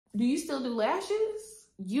Do you still do lashes?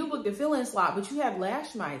 You booked a fill-in slot, but you have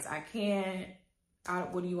lash mites.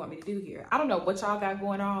 What do you want me to do here? I don't know what y'all got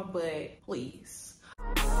going on, but please.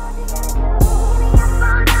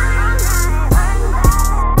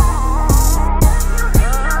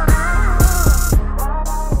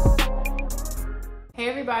 Hey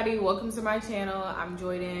everybody, welcome to my channel. I'm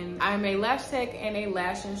Joydan. I'm a lash tech and a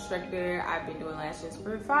lash instructor. I've been doing lashes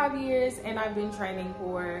for 5 years and I've been training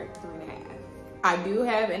for 3.5. I do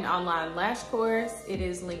have an online lash course. It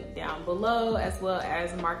is linked down below, as well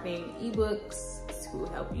as marketing ebooks to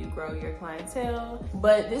help you grow your clientele.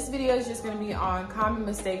 But this video is just gonna be on common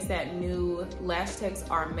mistakes that new lash techs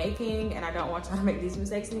are making, and I don't want y'all to make these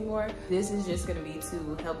mistakes anymore. This is just gonna be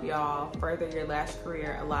to help y'all further your lash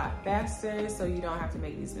career a lot faster so you don't have to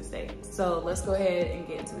make these mistakes. So let's go ahead and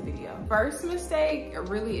get into the video. First mistake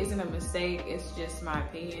really isn't a mistake, it's just my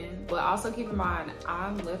opinion. But also keep in mind,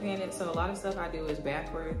 I'm left-handed, so a lot of stuff I do is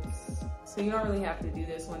backwards. So you don't really have to do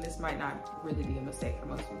this one. This might not really be a mistake for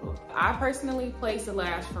most people. I personally place the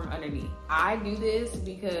lash from underneath. I do this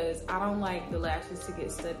because I don't like the lashes to get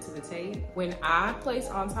stuck to the tape. When I place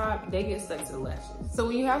on top, they get stuck to the lashes. So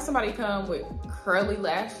when you have somebody come with curly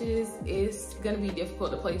lashes, it's gonna be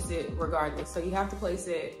difficult to place it regardless. So you have to place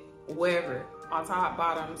it wherever. On top,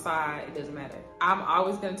 bottom, side, it doesn't matter. I'm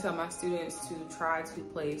always gonna tell my students to try to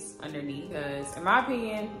place underneath because in my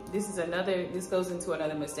opinion, this goes into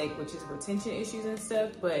another mistake, which is retention issues and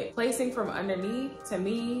stuff, but placing from underneath, to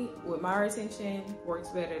me, with my retention, works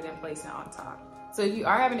better than placing on top. So if you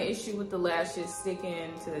are having an issue with the lashes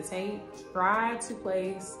sticking to the tape, try to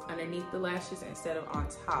place underneath the lashes instead of on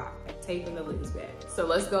top, taping the lids back. So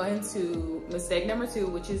let's go into mistake number 2,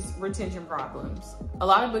 which is retention problems. A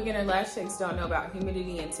lot of beginner lash techs don't know about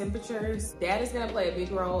humidity and temperatures. That is gonna play a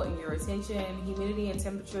big role in your retention. Humidity and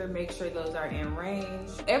temperature, make sure those are in range.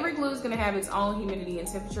 Every glue is gonna have its own humidity and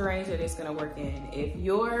temperature range that it's gonna work in. If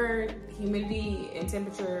your humidity and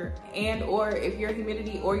temperature or if your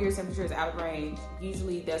humidity or your temperature is out of range,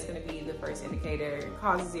 usually that's gonna be the first indicator that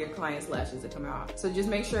causes your client's lashes to come out. So just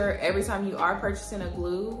make sure every time you are purchasing a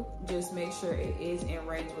glue, just make sure it is in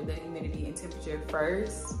range with the humidity and temperature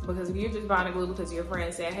first. Because if you're just buying a glue because your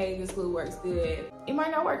friend said, hey, this glue works good, it might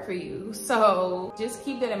not work for you. So just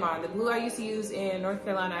keep that in mind. The glue I used to use in North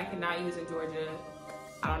Carolina, I cannot use in Georgia.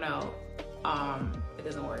 I don't know. It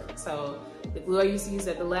doesn't work. So the glue I used to use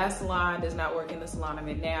at the last salon does not work in the salon I'm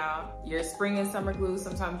in now. Your spring and summer glue,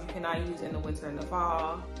 sometimes you cannot use in the winter and the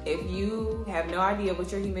fall. If you have no idea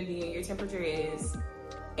what your humidity and your temperature is,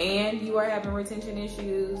 and you are having retention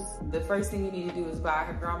issues, the first thing you need to do is buy a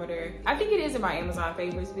hygrometer. I think it is in my Amazon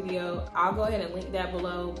favorites video. I'll go ahead and link that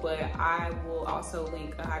below, but I will also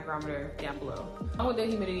link a hygrometer down below. Along with the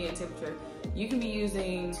humidity and temperature, you can be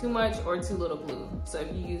using too much or too little glue. So if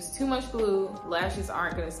you use too much glue, lashes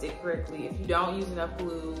aren't gonna stick correctly. If you don't use enough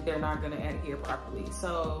glue, they're not gonna adhere properly.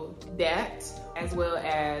 So that, as well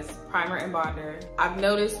as primer and bonder. I've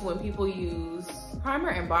noticed when people use primer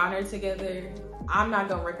and bonder together, I'm not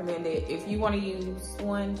gonna recommend it. If you wanna use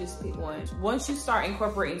one, just pick one. Once you start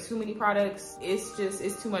incorporating too many products, it's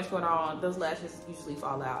too much going on. Those lashes usually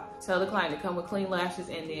fall out. Tell the client to come with clean lashes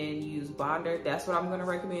and then use bonder. That's what I'm gonna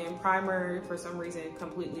recommend. Primer, for some reason,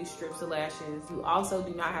 completely strips the lashes. You also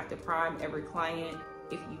do not have to prime every client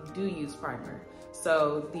if you do use primer.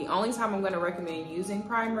 So the only time I'm gonna recommend using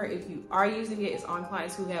primer, if you are using it, is on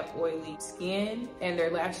clients who have oily skin and their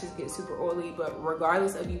lashes get super oily. But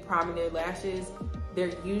regardless of you priming their lashes,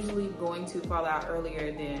 they're usually going to fall out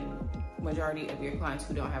earlier than majority of your clients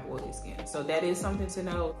who don't have oily skin. So that is something to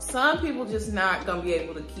know. Some people just not gonna be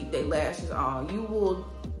able to keep their lashes on. You will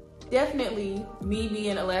definitely, me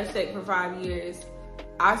being a lash tech for 5 years,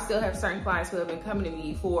 I still have certain clients who have been coming to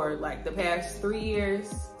me for like the past 3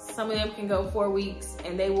 years. Some of them can go 4 weeks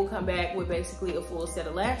and they will come back with basically a full set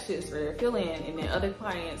of lashes for their fill-in. And then other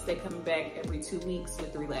clients, they come back every 2 weeks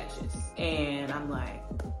with 3 lashes. And I'm like,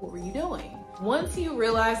 what were you doing? Once you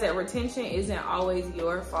realize that retention isn't always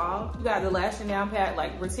your fault, you got the lashing down pat,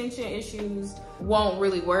 like retention issues won't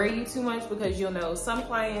really worry you too much because you'll know some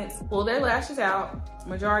clients pull their lashes out.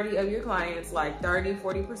 Majority of your clients, like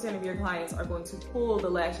 30–40% of your clients, are going to pull the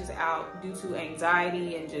lashes out due to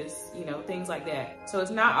anxiety and just, you know, things like that. So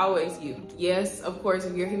it's not always you. Yes, of course,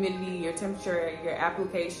 if your humidity, your temperature, your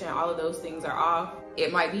application, all of those things are off,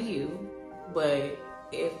 it might be you. But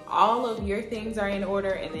if all of your things are in order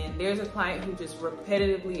and then there's a client who just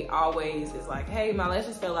repetitively always is like, hey, my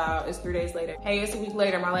lashes fell out, it's 3 days later. Hey, it's a week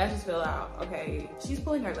later, my lashes fell out. Okay, she's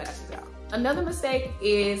pulling her lashes out. Another mistake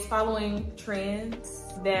is following trends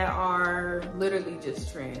that are literally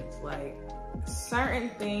just trends. Like, certain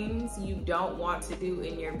things you don't want to do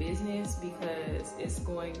in your business because it's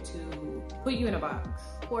going to put you in a box.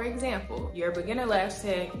 For example, you're a beginner lash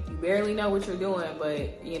tech, you barely know what you're doing,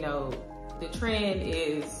 but you know, the trend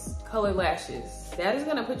is colored lashes. That is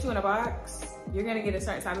gonna put you in a box. You're gonna get a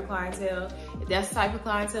certain type of clientele. If that's the type of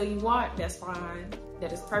clientele you want, that's fine.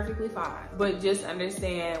 That is perfectly fine. But just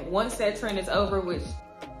understand, once that trend is over, which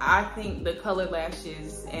I think the colored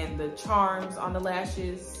lashes and the charms on the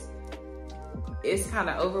lashes, it's kind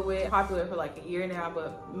of over with. Popular for like a year now,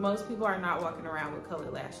 but most people are not walking around with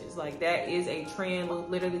colored lashes. Like, that is a trend. We'll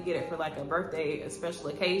literally get it for like a birthday, a special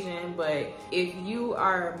occasion. But if you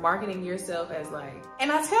are marketing yourself as like,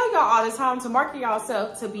 and I tell y'all all the time to market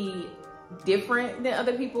yourself to be different than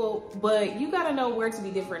other people, but you gotta know where to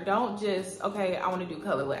be different. Don't just, okay, I want to do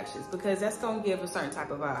color lashes, because that's gonna give a certain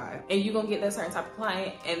type of vibe and you're gonna get that certain type of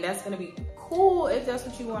client, and that's gonna be cool if that's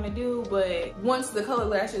what you want to do. But once the color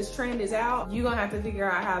lashes trend is out, you're gonna have to figure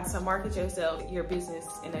out how to market yourself, your business,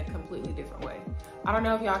 in a completely different way. I don't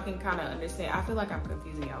know if y'all can kind of understand. I feel like I'm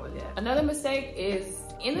confusing y'all with that. Another mistake is,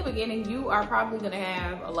 in the beginning, you are probably gonna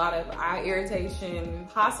have a lot of eye irritation,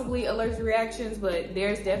 possibly allergic reactions, but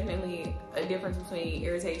there's definitely a difference between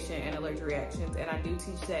irritation and allergic reactions, and I do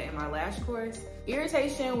teach that in my lash course.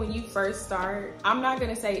 Irritation when you first start, I'm not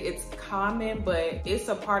gonna say it's common, but it's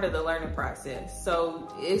a part of the learning process. So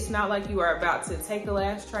it's not like you are about to take a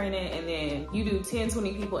lash training and then you do 10,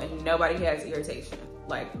 20 people and nobody has irritation.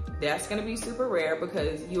 Like, that's gonna be super rare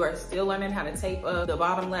because you are still learning how to tape up the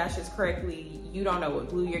bottom lashes correctly. You don't know what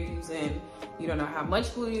glue you're using. You don't know how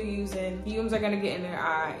much glue you're using. Fumes are gonna get in their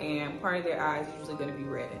eye, and part of their eye is usually gonna be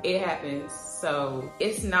red. It happens, so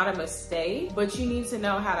it's not a mistake, but you need to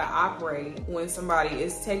know how to operate when somebody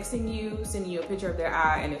is texting you, sending you a picture of their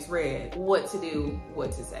eye and it's red, what to do,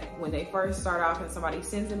 what to say. When they first start off and somebody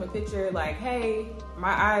sends them a picture like, hey,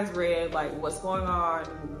 my eye's red, like, what's going on?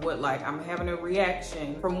 What, like, I'm having a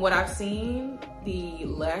reaction. From what I've seen, the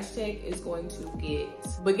lash tech is going to get,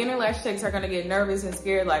 beginner lash techs are gonna get nervous and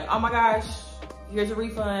scared, like, oh my gosh, here's a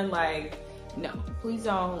refund. Like, no, please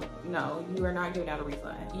don't. No, you are not giving out a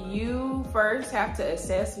refund. You first have to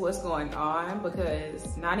assess what's going on, because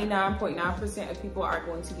 99.9% of people are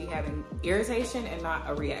going to be having irritation and not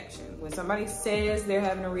a reaction. When somebody says they're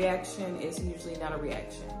having a reaction, it's usually not a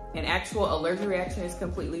reaction. An actual allergic reaction is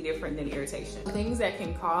completely different than irritation. Things that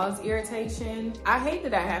can cause irritation, I hate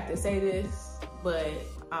that I have to say this, but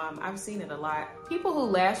I've seen it a lot. People who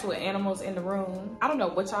lash with animals in the room. I don't know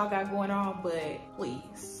what y'all got going on, but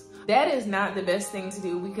please. That is not the best thing to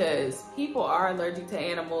do, because people are allergic to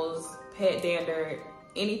animals, pet dander,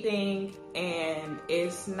 anything, and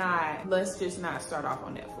it's not, let's just not start off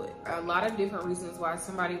on that foot. A lot of different reasons why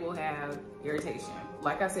somebody will have irritation.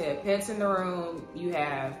 Like I said, pets in the room, you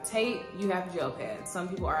have tape, you have gel pads. Some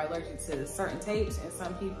people are allergic to certain tapes and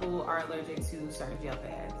some people are allergic to certain gel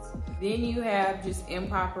pads. Then you have just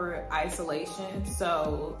improper isolation.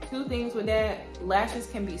 So 2 things with that, lashes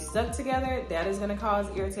can be stuck together. That is gonna cause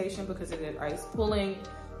irritation because it is pulling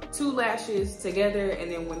 2 lashes together,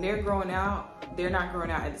 and then when they're growing out, they're not growing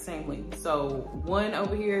out at the same length. So one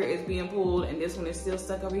over here is being pulled and this one is still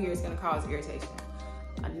stuck over here. It's gonna cause irritation.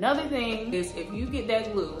 Another thing is, if you get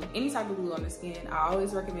that glue, any type of glue on the skin, I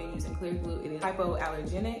always recommend using clear glue. It is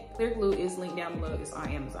hypoallergenic. Clear glue is linked down below. It's on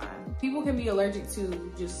Amazon. People can be allergic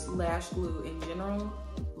to just lash glue in general.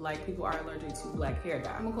 Like, people are allergic to black hair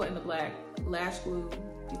dye. Chemical in the black lash glue,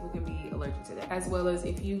 people can be allergic to that. As well as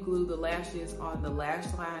if you glue the lashes on the lash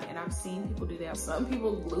line, and I've seen people do that. Some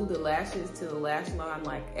people glue the lashes to the lash line,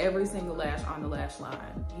 like every single lash on the lash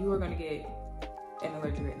line. You are gonna get an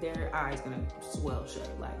allergic, their eye is gonna swell shut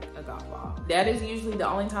like a golf ball. That is usually the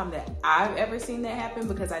only time that I've ever seen that happen,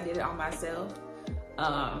 because I did it on myself.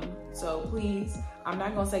 So please, I'm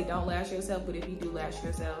not gonna say don't lash yourself, but if you do lash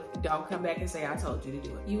yourself, don't come back and say I told you to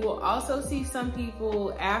do it. You will also see some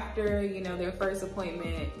people after, you know, their first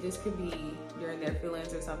appointment, this could be during their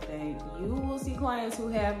fillings or something, you will see clients who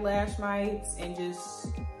have lash mites and just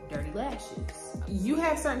dirty lashes. You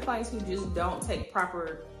have certain clients who just don't take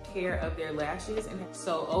proper care of their lashes, and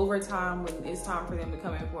so over time, when it's time for them to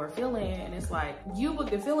come in for a fill-in, and it's like, you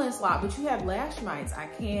booked the fill-in slot, but you have lash mites. I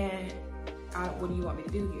can't, what do you want me to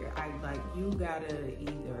do here? You gotta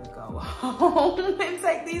either go home and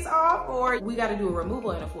take these off, or we gotta do a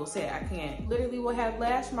removal in a full set. I can't. Literally will have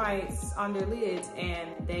lash mites on their lids and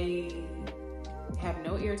they have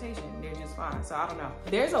no irritation. They're just fine. So I don't know.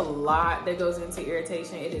 There's a lot that goes into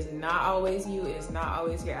irritation. It is not always you. It's not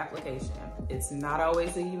always your application. It's not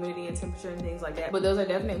always the humidity and temperature and things like that. But those are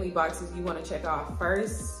definitely boxes you want to check off.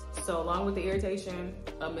 First, So along with the irritation,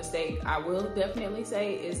 a mistake I will definitely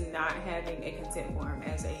say is not having a consent form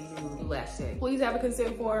as a new lash tech. Please have a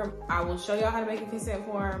consent form. I will show y'all how to make a consent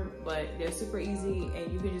form, but they're super easy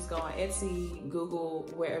and you can just go on Etsy, Google,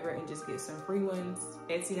 wherever, and just get some free ones.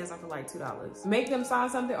 Etsy has them for like $2. Make them sign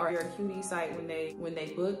something, or your cutie site when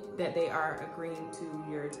they book that they are agreeing to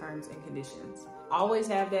your terms and conditions. Always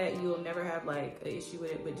have that. You'll never have like an issue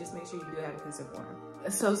with it, but just make sure you do have a consent form.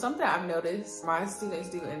 So something I've noticed my students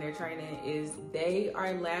do in their training is they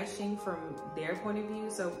are lashing from their point of view,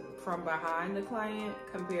 so from behind the client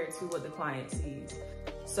compared to what the client sees.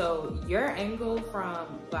 So your angle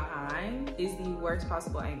from behind is the worst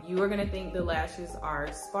possible angle. You are gonna think the lashes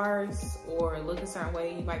are sparse or look a certain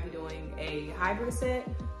way. You might be doing a hybrid set.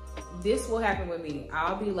 This will happen with me.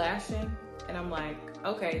 I'll be lashing and I'm like,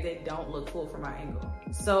 okay, they don't look full from my angle.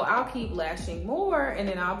 So I'll keep lashing more and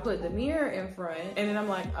then I'll put the mirror in front and then I'm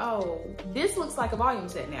like, oh, this looks like a volume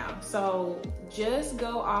set now. So just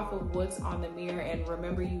go off of what's on the mirror, and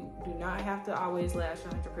remember, you do not have to always lash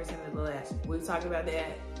 100% of the lash. We've talked about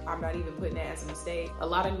that. I'm not even putting that as a mistake. A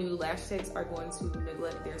lot of new lash techs are going to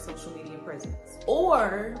neglect their social media presence.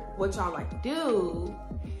 Or what y'all like to do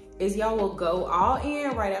is y'all will go all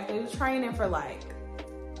in right after the training for like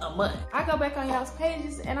a month. I go back on y'all's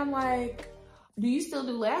pages and I'm like, do you still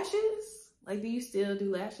do lashes? Like, do you still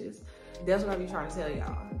do lashes? That's what I be trying to tell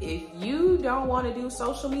y'all. If you don't want to do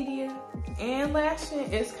social media and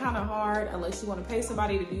lashing, it's kind of hard unless you want to pay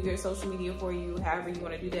somebody to do your social media for you, however you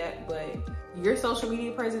want to do that. But your social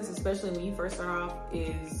media presence, especially when you first start off,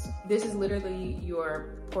 this is literally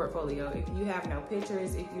your portfolio. If you have no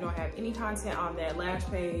pictures, if you don't have any content on that lash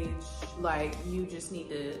page, like, you just need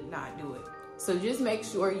to not do it. So just make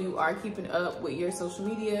sure you are keeping up with your social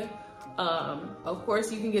media. Of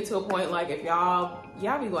course, you can get to a point like if y'all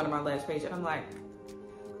be going to my lash page and I'm like,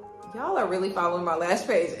 y'all are really following my lash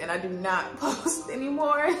page and I do not post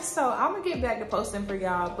anymore. So I'm gonna get back to posting for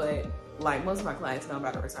y'all, but like most of my clients know I'm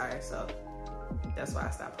about to retire, so that's why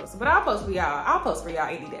I stopped posting. But I'll post for y'all. I'll post for y'all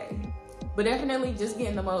any day. But definitely just get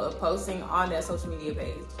in the mode of posting on that social media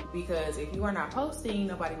page, because if you are not posting,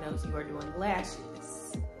 nobody knows you are doing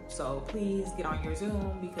lashes. So please get on your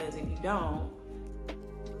Zoom, because if you don't,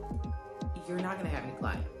 you're not gonna have any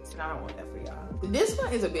clients, and I don't want that for y'all. This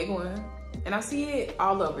one is a big one, and I see it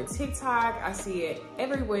all over TikTok. I see it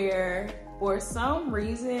everywhere for some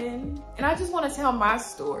reason, and I just want to tell my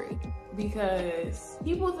story, because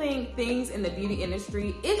people think things in the beauty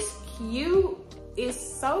industry, it's cute, it's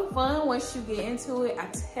so fun once you get into it. I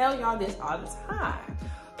tell y'all this all the time.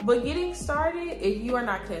 But getting started, if you are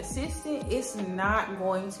not consistent, it's not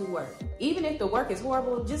going to work. Even if the work is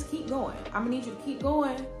horrible, just keep going. I'm gonna need you to keep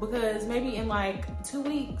going, because maybe in like 2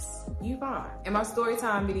 weeks, you fine. In my story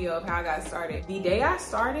time video of how I got started, the day I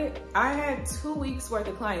started, I had 2 weeks worth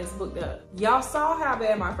of clients booked up. Y'all saw how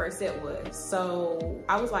bad my first set was. So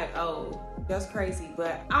I was like, oh, that's crazy.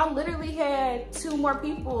 But I literally had 2 more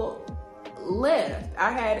people left. I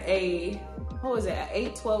had a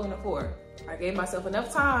 8, 12, and a 4. I gave myself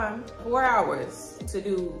enough time, 4 hours, to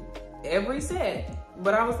do every set.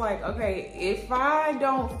 But I was like, okay, if I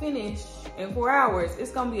don't finish in 4 hours, it's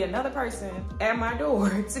gonna be another person at my door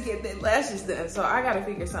to get their lashes done. So I gotta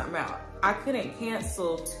figure something out. I couldn't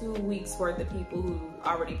cancel 2 weeks worth of people who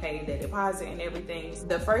already paid their deposit and everything.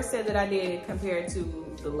 The first set that I did compared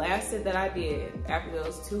to the last set that I did after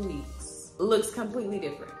those 2 weeks looks completely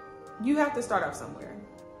different. You have to start off somewhere.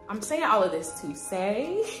 I'm saying all of this to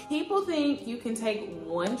say, people think you can take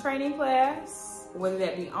one training class, whether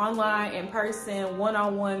that be online, in person,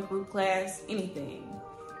 one-on-one, group class, anything,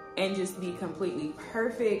 and just be completely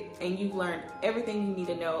perfect, and you've learned everything you need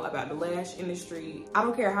to know about the lash industry. I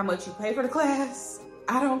don't care how much you pay for the class.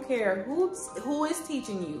 I don't care who is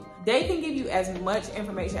teaching you. They can give you as much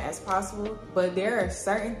information as possible, but there are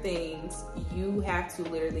certain things you have to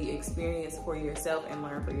literally experience for yourself and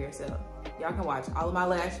learn for yourself. Y'all can watch all of my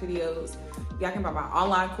lash videos. Y'all can buy my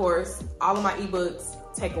online course, all of my ebooks,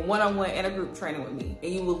 take a one-on-one and a group training with me,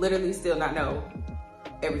 and you will literally still not know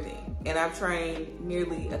everything. And I've trained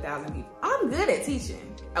nearly 1,000 people. I'm good at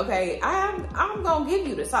teaching, okay? I'm gonna give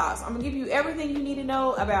you the sauce. I'm gonna give you everything you need to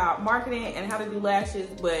know about marketing and how to do lashes,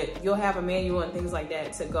 but you'll have a manual and things like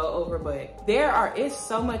that to go over. But it's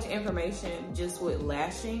so much information just with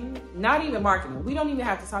lashing, not even marketing. We don't even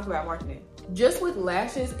have to talk about marketing. Just with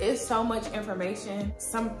lashes, it's so much information.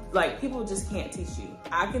 People just can't teach you.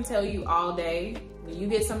 I can tell you all day, when you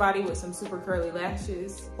get somebody with some super curly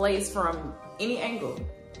lashes, plays from any angle,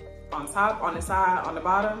 on top, on the side, on the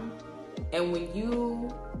bottom. And when you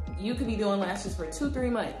could be doing lashes for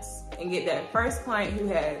 2-3 months and get that first client who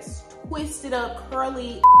has twisted up,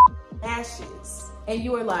 curly lashes. And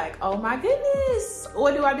you are like, oh my goodness,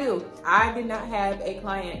 what do I do? I did not have a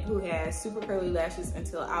client who had super curly lashes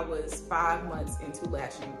until I was 5 months into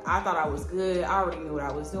lashing. I thought I was good. I already knew what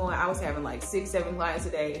I was doing. I was having like 6, 7 clients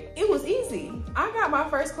a day. It was easy. I got my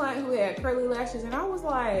first client who had curly lashes and I was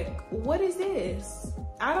like, what is this?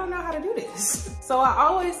 I don't know how to do this. So I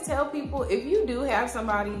always tell people, if you do have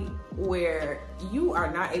somebody where you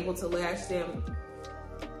are not able to lash them,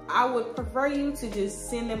 I would prefer you to just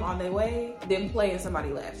send them on their way than play in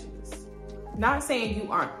somebody's lashes. Not saying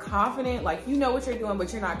you aren't confident, like you know what you're doing,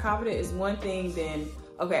 but you're not confident is one thing, then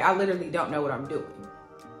okay, I literally don't know what I'm doing.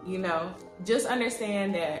 You know, just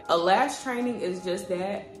understand that a lash training is just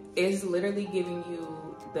that. It's literally giving you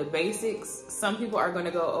the basics. Some people are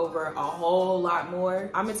gonna go over a whole lot more.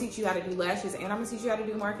 I'm gonna teach you how to do lashes and I'm gonna teach you how to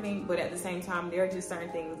do marketing, but at the same time, there are just certain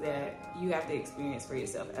things that you have to experience for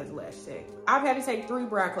yourself as a lash tech. I've had to take 3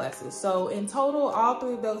 brow classes. So in total, all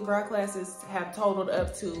 3 of those brow classes have totaled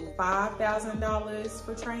up to $5,000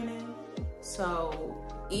 for training. So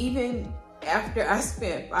even after I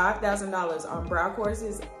spent $5,000 on brow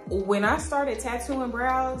courses, when I started tattooing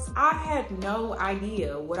brows, I had no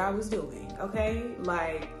idea what I was doing, okay?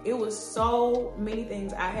 Like, it was so many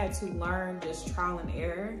things I had to learn, just trial and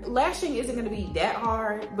error. Lashing isn't gonna be that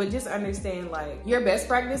hard, but just understand, like, your best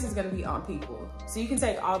practice is gonna be on people. So you can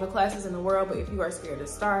take all the classes in the world, but if you are scared to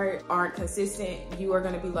start, aren't consistent, you are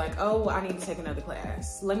gonna be like, oh, I need to take another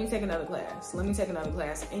class. Let me take another class. Let me take another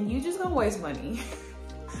class. And you just gonna waste money.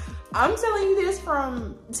 I'm telling you this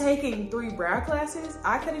from taking 3 brow classes.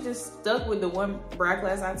 I could have just stuck with the 1 brow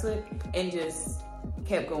class I took and just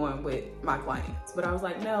kept going with my clients. But I was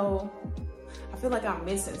like, no, I feel like I'm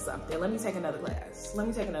missing something. Let me take another class. Let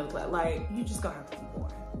me take another class. Like, you just gonna have to keep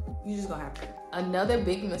going. You just gonna have to. Another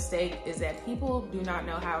big mistake is that people do not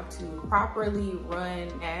know how to properly run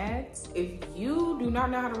ads. If you do not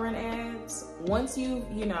know how to run ads, once you've,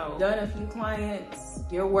 done a few clients,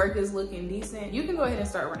 your work is looking decent, you can go ahead and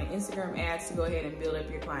start running Instagram ads to go ahead and build up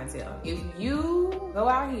your clientele. If you go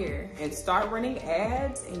out here and start running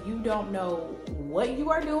ads and you don't know what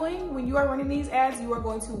you are doing when you are running these ads, you are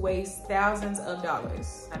going to waste thousands of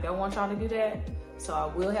dollars. I don't want y'all to do that. So I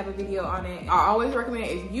will have a video on it. I always recommend,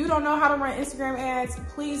 if you don't know how to run Instagram ads,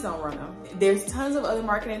 please don't run them. There's tons of other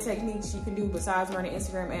marketing techniques you can do besides running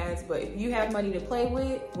Instagram ads, but if you have money to play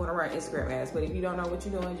with, you wanna run Instagram ads. But if you don't know what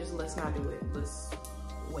you're doing, just let's not do it. Let's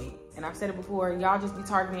wait. And I've said it before, y'all just be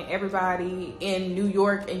targeting everybody in New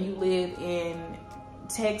York and you live in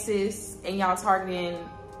Texas and y'all targeting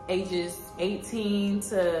ages 18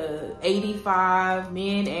 to 85,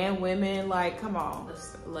 men and women. Like, come on,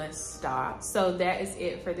 let's stop. So that is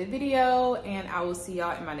it for the video and I will see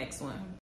y'all in my next one.